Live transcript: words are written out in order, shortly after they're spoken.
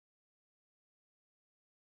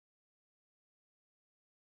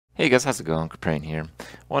Hey guys, how's it going? Kripparrian here. I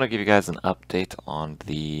want to give you guys an update on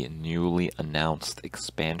the newly announced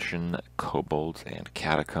expansion, Kobolds and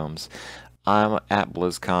Catacombs. I'm at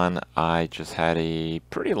BlizzCon. I just had a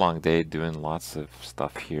pretty long day doing lots of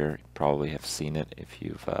stuff here. You probably have seen it if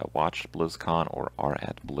you've watched BlizzCon or are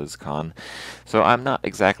at BlizzCon. So I'm not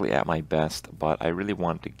exactly at my best, but I really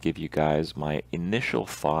wanted to give you guys my initial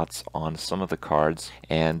thoughts on some of the cards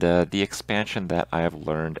and the expansion that I have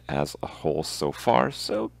learned as a whole so far.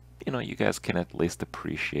 So you guys can at least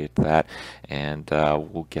appreciate that, and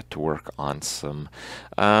we'll get to work on some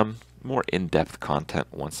more in-depth content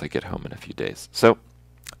once I get home in a few days. So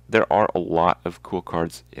there are a lot of cool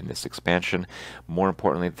cards in this expansion. More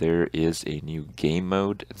importantly, there is a new game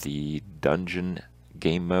mode, the Dungeon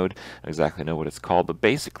game mode. I don't exactly know what it's called, but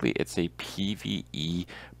basically it's a PvE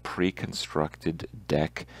pre-constructed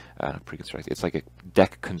deck. It's like a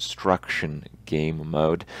deck construction game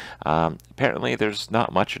mode. Apparently there's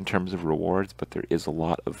not much in terms of rewards, but there is a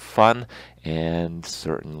lot of fun, and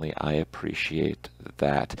certainly I appreciate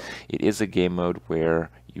that. It is a game mode where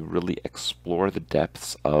you really explore the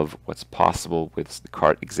depths of what's possible with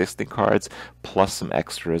the existing cards, plus some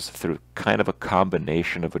extras through kind of a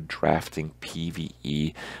combination of a drafting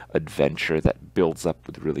PvE adventure that builds up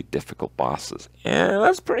with really difficult bosses. And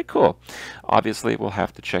that's pretty cool. Obviously, we'll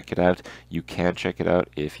have to check it out. You can check it out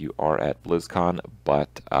if you are at BlizzCon,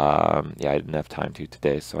 but yeah, I didn't have time to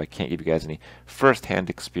today, so I can't give you guys any first-hand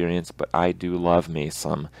experience, but I do love me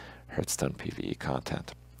some Hearthstone PvE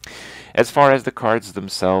content. As far as the cards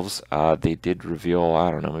themselves, they did reveal,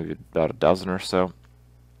 I don't know, maybe about a dozen or so.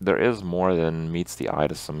 There is more than meets the eye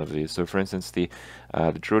to some of these. So for instance, the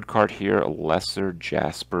Druid card here, a Lesser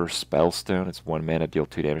Jasper Spellstone. It's 1 mana, deal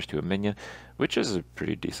 2 damage to a minion, which is a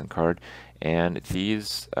pretty decent card. And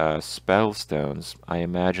these Spellstones, I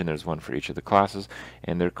imagine there's one for each of the classes,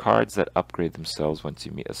 and they're cards that upgrade themselves once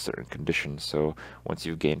you meet a certain condition. So once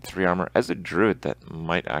you've gained 3 armor, as a Druid, that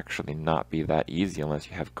might actually not be that easy unless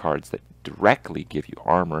you have cards that directly give you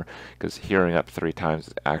armor, because healing up 3 times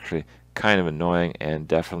is actually kind of annoying and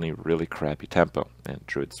definitely really crappy tempo, and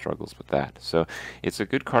Druid struggles with that. So it's a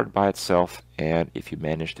good card by itself, and if you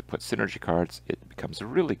manage to put synergy cards, it becomes a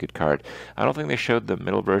really good card. I don't think they showed the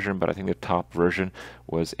middle version, but I think the top version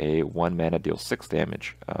was a 1 mana, deal 6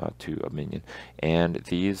 damage to a minion. And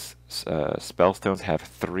these Spellstones have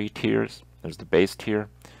 3 tiers. There's the base tier,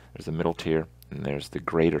 there's the middle tier, and there's the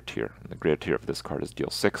greater tier. And the greater tier of this card is deal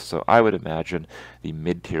 6, so I would imagine the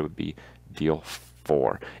mid tier would be deal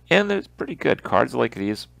 4. And there's pretty good cards like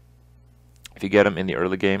these. If you get them in the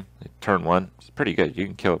early game, turn 1, it's pretty good. You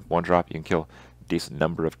can kill 1 drop, you can kill a decent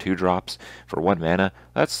number of 2 drops for 1 mana.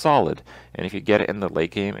 That's solid. And if you get it in the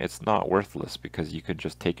late game, it's not worthless, because you can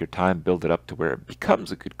just take your time, build it up to where it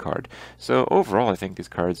becomes a good card. So overall, I think these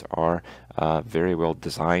cards are very well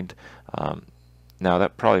designed. Now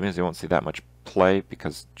that probably means you won't see that much play,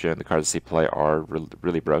 because generally the cards that see play are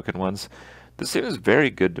really broken ones. This seems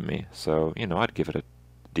very good to me, so I'd give it a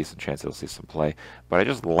decent chance it'll see some play. But I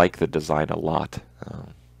just like the design a lot. We'll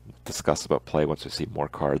discuss about play once we see more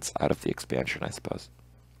cards out of the expansion, I suppose.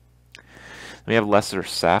 We have Lesser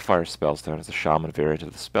Sapphire Spellstone as a Shaman variant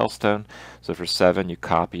of the Spellstone. So for 7, you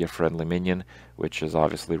copy a friendly minion, which is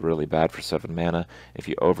obviously really bad for 7 mana. If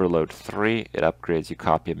you overload 3, it upgrades you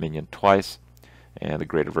copy a minion twice. And the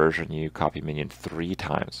greater version, you copy minion 3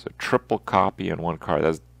 times. So triple copy on 1 card.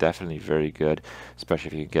 That's definitely very good,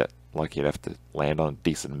 especially if you get lucky enough to land on a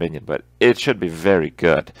decent minion. But it should be very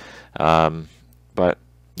good. But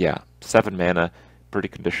yeah, 7 mana, pretty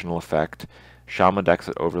conditional effect. Shaman decks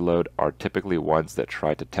at overload are typically ones that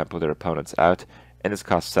try to tempo their opponents out, and this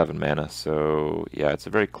costs 7 mana. So yeah, it's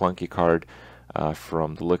a very clunky card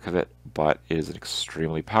from the look of it, but it is an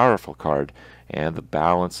extremely powerful card. And the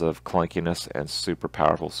balance of clunkiness and super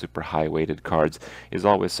powerful, super high-weighted cards is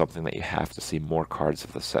always something that you have to see more cards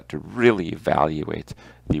of the set to really evaluate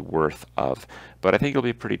the worth of. But I think it'll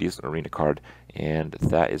be a pretty decent arena card, and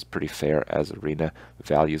that is pretty fair, as arena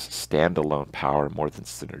values standalone power more than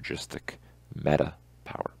synergistic meta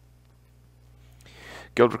power.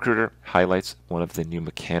 Guild Recruiter highlights one of the new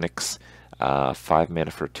mechanics. 5 mana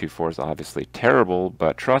for 2/4 is obviously terrible,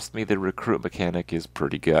 but trust me, the recruit mechanic is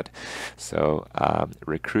pretty good. So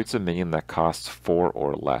recruits a minion that costs 4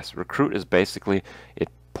 or less. Recruit is basically, it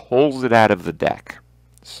pulls it out of the deck.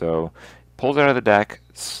 So pulls it out of the deck,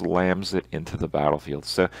 slams it into the battlefield.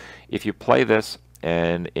 So if you play this,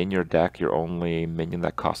 and in your deck your only minion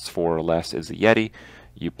that costs 4 or less is a Yeti,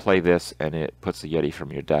 you play this and it puts the Yeti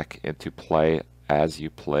from your deck into play as you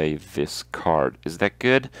play this card. Is that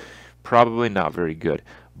good? Probably not very good,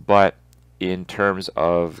 but in terms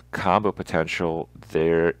of combo potential,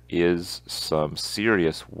 there is some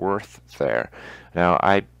serious worth there. Now,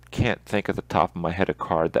 I can't think at the top of my head a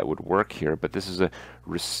card that would work here, but this is a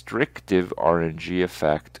restrictive RNG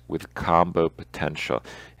effect with combo potential,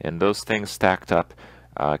 and those things stacked up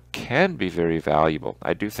can be very valuable.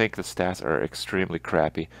 I do think the stats are extremely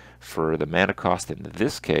crappy for the mana cost in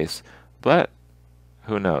this case, but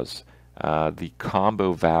who knows? The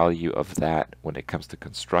combo value of that when it comes to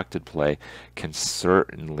constructed play can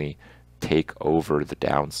certainly take over the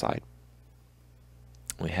downside.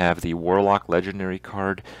 We have the Warlock Legendary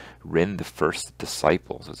card, Rin the First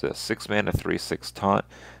Disciple. So it's a 6 mana 3/6 taunt,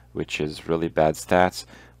 which is really bad stats.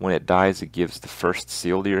 When it dies, it gives the first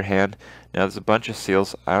seal to your hand. Now there's a bunch of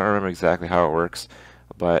seals. I don't remember exactly how it works,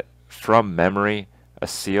 but from memory, a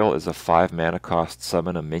seal is a 5 mana cost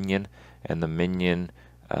summon a minion, and the minion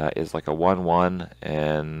is like a 1/1,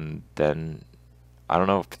 and then I don't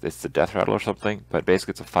know if it's the Death Rattle or something, but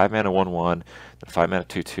basically it's a 5 mana 1/1, then a 5 mana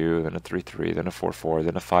 2/2, then a 3/3, then a 4/4,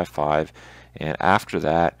 then a 5/5, and after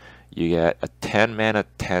that you get a 10 mana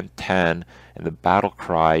 10/10, and the battle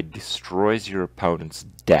cry destroys your opponent's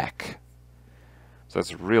deck. So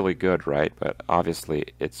that's really good, right? But obviously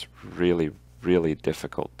it's really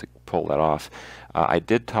difficult to pull that off. I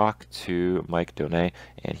did talk to Mike Donay,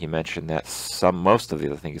 and he mentioned that most of the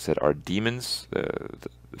other things he said are demons, the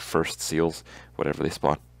first seals, whatever they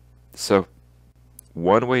spawn. So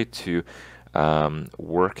one way to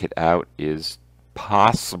work it out is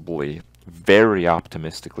possibly, very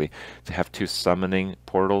optimistically, to have 2 summoning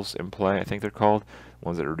portals in play. I think they're called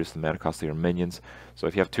ones that reduce the mana cost of your minions. So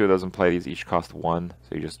if you have 2 of those in play, these each cost 1,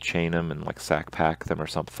 so you just chain them and like sack pack them or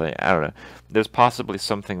something. I don't know. There's possibly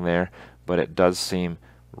something there, but it does seem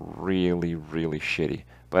really shitty.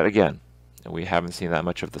 But again, we haven't seen that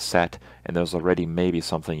much of the set, and there's already maybe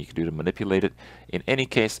something you can do to manipulate it. In any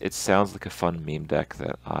case, it sounds like a fun meme deck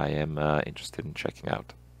that I am interested in checking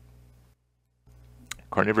out.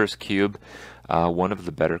 Carnivorous Cube, one of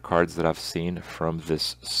the better cards that I've seen from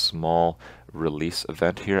this small release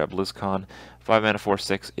event here at BlizzCon. 5 mana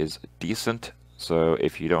 4/6 is decent, so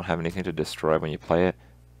if you don't have anything to destroy when you play it,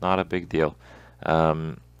 not a big deal.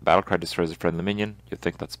 Battlecry destroys a friendly minion. You'd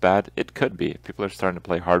think that's bad. It could be. If people are starting to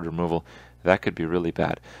play hard removal, that could be really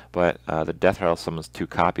bad. But the Death Rattle summons 2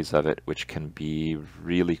 copies of it, which can be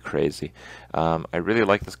really crazy. I really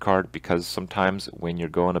like this card because sometimes when you're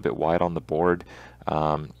going a bit wide on the board,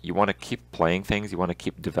 you want to keep playing things, you want to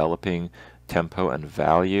keep developing tempo and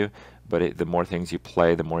value, but the more things you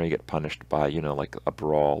play, the more you get punished by, you know, like a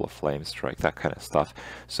Brawl, a Flame Strike, that kind of stuff.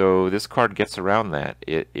 So this card gets around that.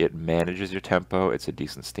 It manages your tempo, it's a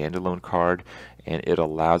decent standalone card, and it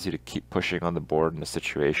allows you to keep pushing on the board in a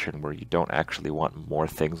situation where you don't actually want more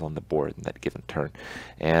things on the board in that given turn.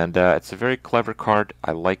 And it's a very clever card.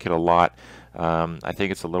 I like it a lot. I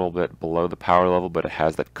think it's a little bit below the power level, but it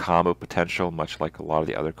has that combo potential, much like a lot of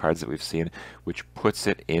the other cards that we've seen, which puts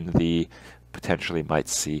it in the potentially might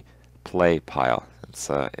see play pile. It's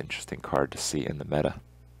an interesting card to see in the meta,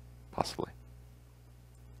 possibly.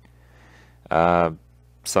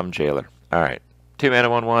 Some Jailer. Alright, 2 mana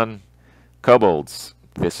 1/1, Kobolds.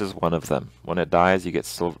 This is one of them. When it dies, you get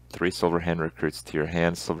 3 Silver Hand Recruits to your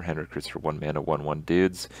hand. Silver Hand Recruits for 1 mana 1/1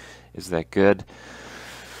 dudes. Is that good?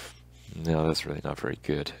 No, that's really not very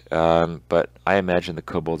good. But I imagine the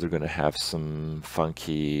Kobolds are going to have some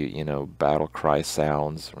funky, you know, battle cry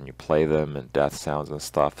sounds when you play them, and death sounds and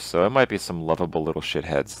stuff. So it might be some lovable little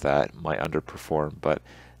shitheads that might underperform, but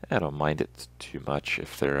I don't mind it too much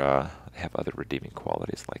if they have other redeeming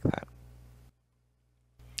qualities like that.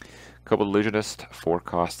 Kobold Illusionist, 4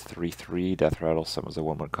 cost, 3/3. Death Rattle summons a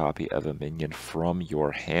 1/1 copy of a minion from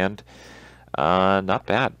your hand. Not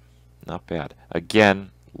bad. Not bad.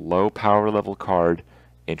 Again, low power level card,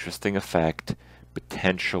 interesting effect,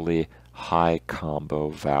 potentially high combo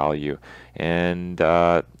value. And,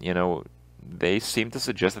 you know, they seem to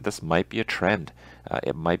suggest that this might be a trend.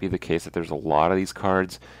 It might be the case that there's a lot of these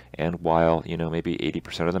cards, and while, you know, maybe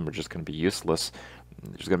 80% of them are just going to be useless,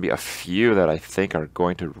 there's going to be a few that I think are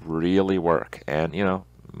going to really work. And, you know,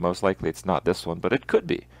 most likely it's not this one, but it could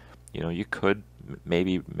be. You know, you could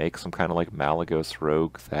maybe make some kind of like Malagos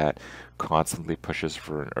rogue that constantly pushes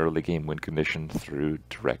for an early game win condition through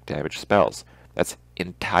direct damage spells. That's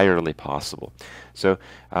entirely possible. So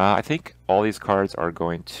I think all these cards are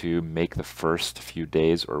going to make the first few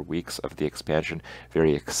days or weeks of the expansion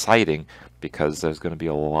very exciting, because there's going to be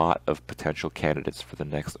a lot of potential candidates for the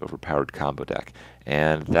next overpowered combo deck,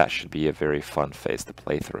 and that should be a very fun phase to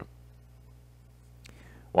play through.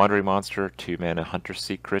 Wandering Monster, 2 mana Hunter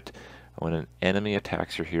Secret. When an enemy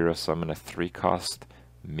attacks your hero, summon a 3 cost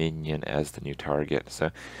minion as the new target. So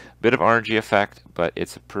a bit of RNG effect, but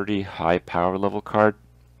it's a pretty high power level card.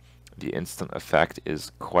 The instant effect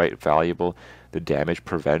is quite valuable. The damage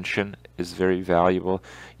prevention is very valuable.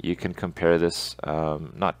 You can compare this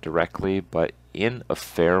not directly, but in a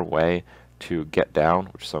fair way to Get Down,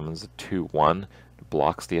 which summons a 2/1,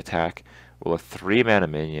 blocks the attack. Well, a 3 mana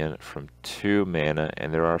minion from 2 mana,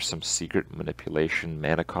 and there are some secret manipulation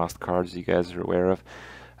mana cost cards you guys are aware of.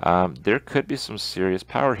 There could be some serious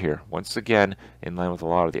power here. Once again, in line with a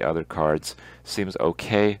lot of the other cards, seems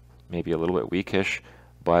okay, maybe a little bit weakish,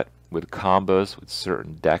 but with combos, with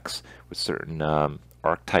certain decks, with certain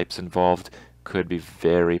archetypes involved, could be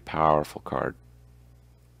very powerful card.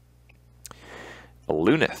 A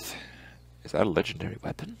Luneth. Is that a legendary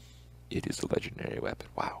weapon? It is a legendary weapon.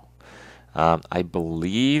 Wow. I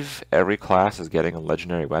believe every class is getting a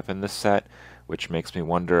legendary weapon this set, which makes me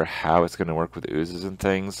wonder how it's going to work with oozes and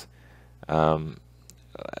things.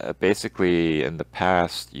 Basically, in the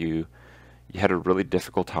past, you had a really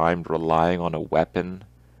difficult time relying on a weapon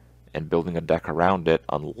and building a deck around it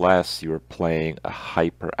unless you were playing a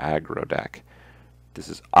hyper aggro deck. This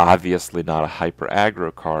is obviously not a hyper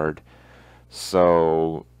aggro card,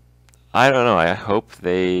 so I don't know. I hope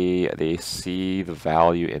they see the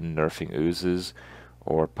value in nerfing oozes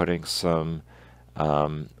or putting some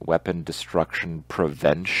weapon destruction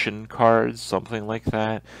prevention cards, something like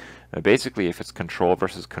that. Basically, if it's control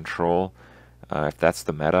versus control, if that's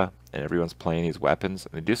the meta and everyone's playing these weapons,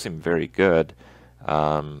 and they do seem very good,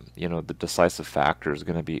 you know, the decisive factor is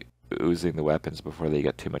going to be oozing the weapons before they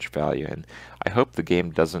get too much value. And I hope the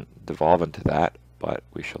game doesn't devolve into that, but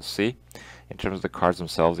we shall see. In terms of the cards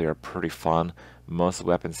themselves, they are pretty fun. Most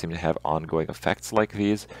weapons seem to have ongoing effects like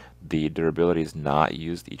these. The durability is not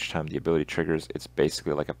used each time the ability triggers. It's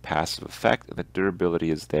basically like a passive effect, and the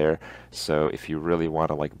durability is there. So if you really want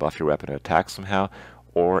to like buff your weapon and attack somehow,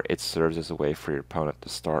 or it serves as a way for your opponent to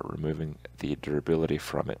start removing the durability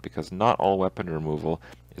from it, because not all weapon removal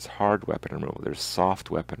is hard weapon removal. There's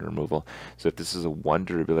soft weapon removal. So if this is a 1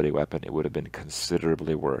 durability weapon, it would have been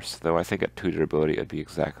considerably worse. Though I think at 2 durability, it'd be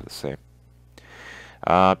exactly the same.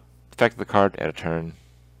 Effect of the card, and a turn,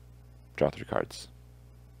 draw 3 cards.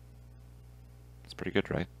 It's pretty good,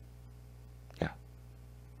 right? Yeah,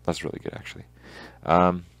 that's really good, actually.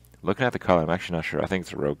 Looking at the color, I'm actually not sure. I think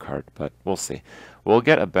it's a rogue card, but we'll see. We'll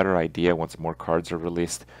get a better idea once more cards are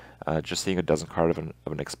released. Just seeing a dozen card of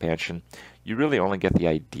an expansion, you really only get the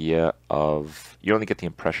idea of, you only get the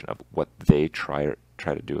impression of what they try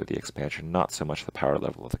to do with the expansion, not so much the power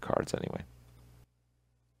level of the cards anyway.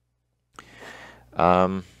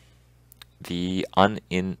 The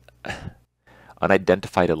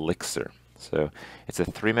unidentified elixir. So it's a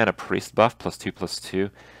 3 mana priest buff, +2/+2,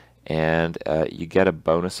 and you get a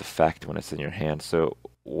bonus effect when it's in your hand. So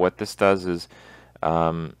what this does is,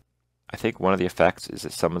 I think one of the effects is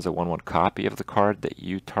it summons a 1/1 copy of the card that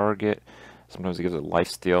you target. Sometimes it gives it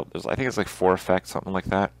lifesteal. I think it's like 4 effects, something like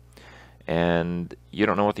that. And you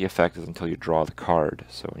don't know what the effect is until you draw the card.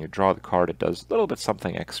 So when you draw the card, it does a little bit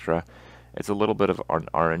something extra. It's a little bit of an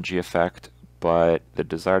RNG effect, but the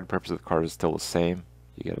desired purpose of the card is still the same.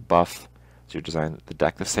 You get a buff, so you design the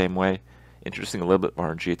deck the same way. Introducing a little bit of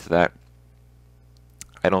RNG to that,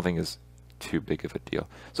 I don't think is too big of a deal.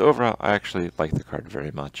 So overall, I actually like the card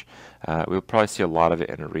very much. We'll probably see a lot of it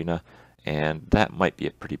in Arena, and that might be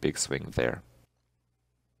a pretty big swing there.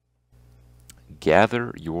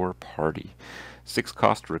 Gather your party. 6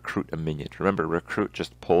 cost to recruit a minion. Remember, recruit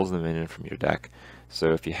just pulls the minion from your deck.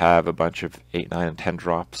 So if you have a bunch of 8, 9, and 10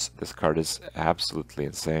 drops, this card is absolutely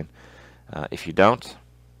insane. If you don't,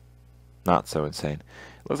 not so insane.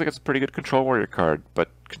 It looks like it's a pretty good Control Warrior card, but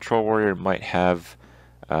Control Warrior might have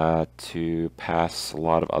to pass a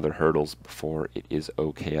lot of other hurdles before it is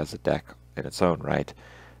okay as a deck in its own right.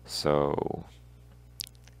 So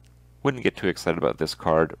wouldn't get too excited about this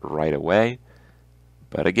card right away,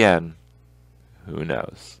 but again, who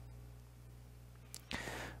knows?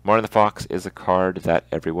 Martin the Fox is a card that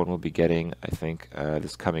everyone will be getting, I think,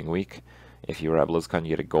 this coming week. If you were at BlizzCon, you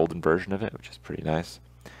get a golden version of it, which is pretty nice.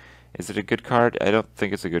 Is it a good card? I don't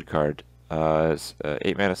think it's a good card. It's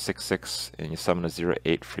 8 mana, 6/6, and you summon a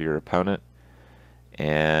 0/8 for your opponent.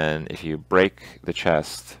 And if you break the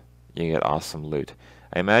chest, you get awesome loot.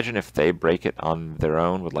 I imagine if they break it on their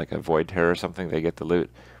own with like a Void Terror or something, they get the loot,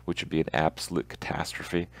 which would be an absolute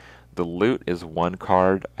catastrophe. The loot is 1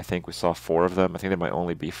 card. I think we saw 4 of them. I think there might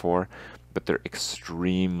only be 4, but they're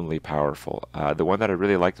extremely powerful. The one that I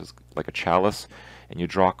really liked was like a Chalice, and you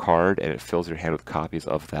draw a card, and it fills your hand with copies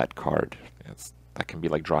of that card. That can be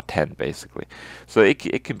like draw 10, basically. So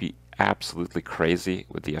it can be absolutely crazy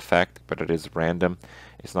with the effect, but it is random.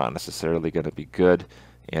 It's not necessarily going to be good.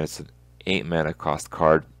 and it's an 8 mana cost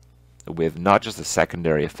card with not just a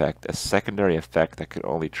secondary effect that could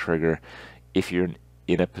only trigger if you're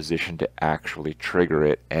in a position to actually trigger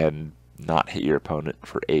it and not hit your opponent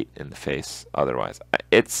for 8 in the face otherwise.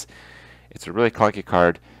 It's a really clunky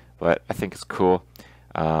card, but I think it's cool.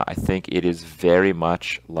 I think it is very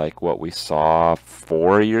much like what we saw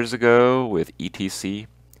 4 years ago with ETC,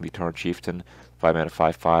 the Eternal Chieftain, 5 mana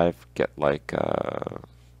 5/5, get like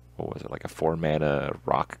what was it, like a 4 mana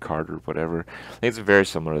rock card or whatever. I think it's very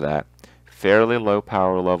similar to that. Fairly low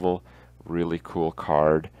power level, really cool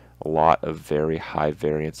card, a lot of very high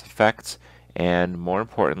variance effects, and more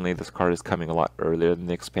importantly, this card is coming a lot earlier than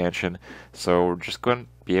the expansion, so we're just going to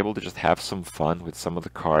be able to just have some fun with some of the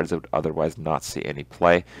cards that would otherwise not see any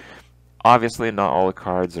play. Obviously, not all the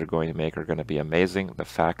cards they're going to make are going to be amazing. The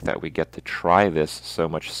fact that we get to try this so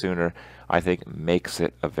much sooner, I think, makes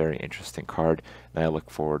it a very interesting card, and I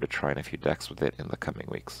look forward to trying a few decks with it in the coming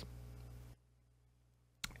weeks.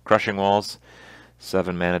 Crushing Walls,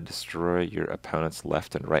 7 mana, destroy your opponent's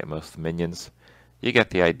left and rightmost minions. You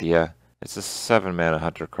get the idea. It's a 7 mana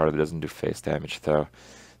hunter card that doesn't do face damage, though.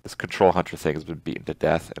 This control hunter thing has been beaten to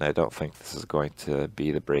death, and I don't think this is going to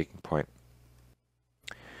be the breaking point.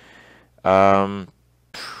 Man,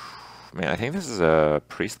 I think this is a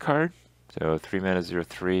priest card. So 3 mana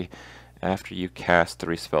 0/3. After you cast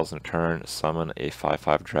 3 spells in a turn, summon a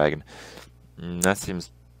 5/5 dragon. That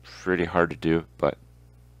seems pretty hard to do, but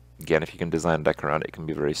again, if you can design a deck around it, it can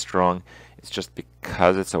be very strong. It's just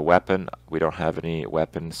because it's a weapon, we don't have any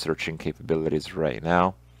weapon searching capabilities right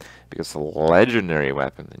now. Because it's a legendary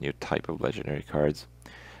weapon, the new type of legendary cards,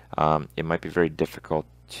 it might be very difficult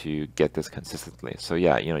to get this consistently. So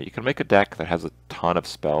yeah, you can make a deck that has a ton of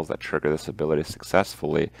spells that trigger this ability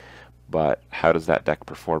successfully, but how does that deck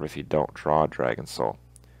perform if you don't draw Dragon Soul?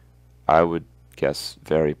 I would guess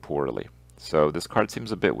very poorly. So this card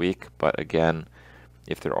seems a bit weak, but again,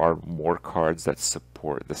 if there are more cards that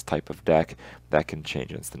support this type of deck, that can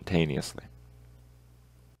change instantaneously.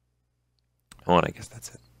 Oh, and I guess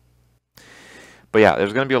that's it. But yeah,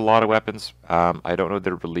 there's going to be a lot of weapons. I don't know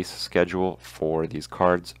the release schedule for these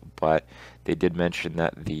cards, but they did mention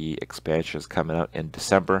that the expansion is coming out in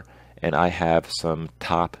December, and I have some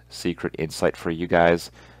top secret insight for you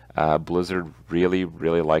guys. Blizzard really,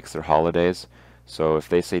 really likes their holidays, so if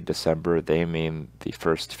they say December, they mean the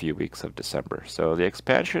first few weeks of December. So the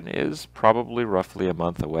expansion is probably roughly a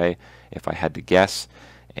month away, if I had to guess,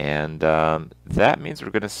 and that means we're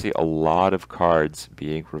going to see a lot of cards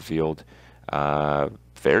being revealed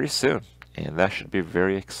very soon, and that should be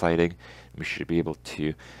very exciting. We should be able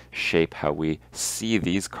to shape how we see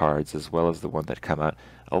these cards as well as the one that come out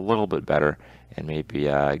a little bit better, and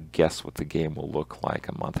maybe guess what the game will look like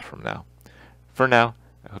a month from now. For now,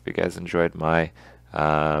 I hope you guys enjoyed my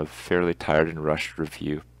fairly tired and rushed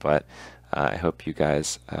review, but I hope you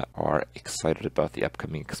guys are excited about the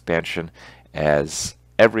upcoming expansion, as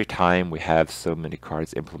every time we have so many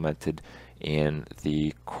cards implemented in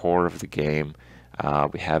the core of the game,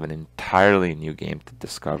 we have an entirely new game to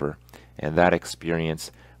discover, and that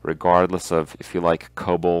experience, regardless of if you like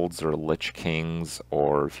Kobolds or Lich Kings,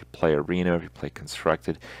 or if you play Arena, or if you play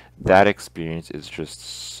Constructed, that experience is just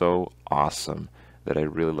so awesome that I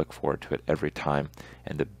really look forward to it every time,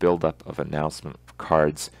 and the build-up of announcement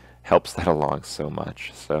cards helps that along so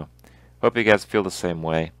much. So, hope you guys feel the same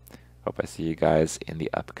way. Hope I see you guys in the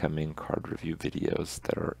upcoming card review videos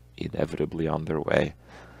that are inevitably on their way.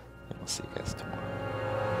 And we'll see you guys tomorrow.